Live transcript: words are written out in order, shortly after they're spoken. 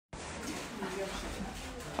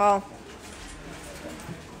Paul.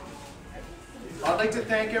 I'd like to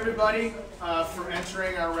thank everybody for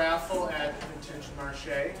entering our raffle at Vintage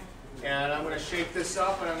Marche. And I'm going to shape this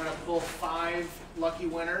up and I'm going to pull 5 lucky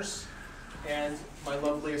winners. And my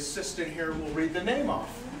lovely assistant here will read the name off.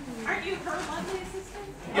 Aren't you her lovely assistant?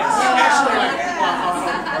 Yes, actually,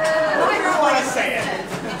 I don't want to say it.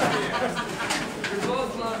 You're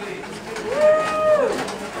both lovely.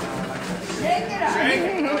 Shake it up. Shake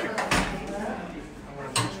it.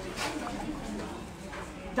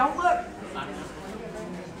 Don't look.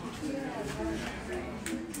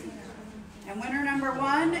 And winner number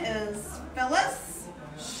 1 is Phyllis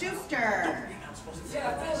Schuster.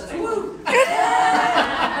 But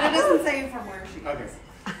it doesn't say from where she is. Okay.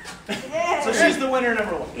 So she's the winner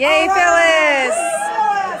number 1. Yay, Phyllis!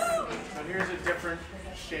 So here's a different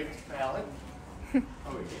shaped ballot.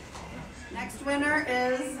 Next winner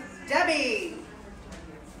is Debbie.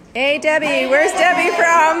 Hey, Debbie. Where's Debbie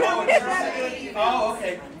from? Oh,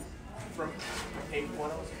 okay. From 810.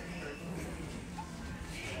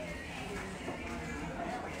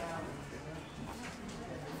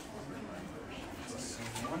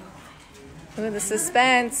 Ooh, the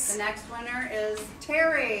suspense. The next winner is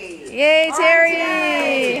Terry. Yay,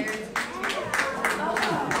 Terry!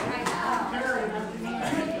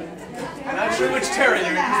 I'm not sure which Terry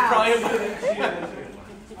there is. He's probably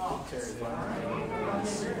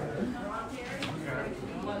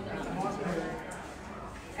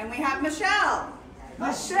And we have Michelle.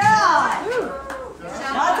 Michelle.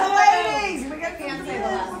 Lots of ladies. We got Can't say the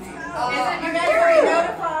last name. You guys are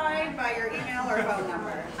notified by your email or phone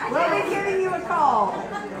number. We'll be giving you a call.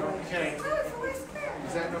 Okay.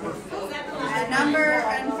 Is that number 4?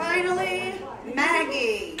 And finally,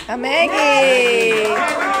 Maggie. Maggie!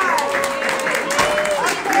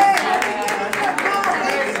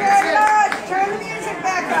 Thank you very much. Turn the music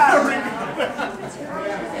back up.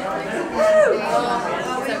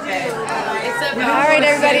 All right,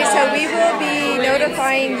 everybody, so we will be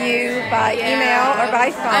notifying you by email or by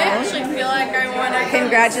phone. I actually feel like I want to.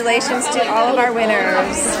 Congratulations to all of our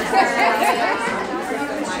winners.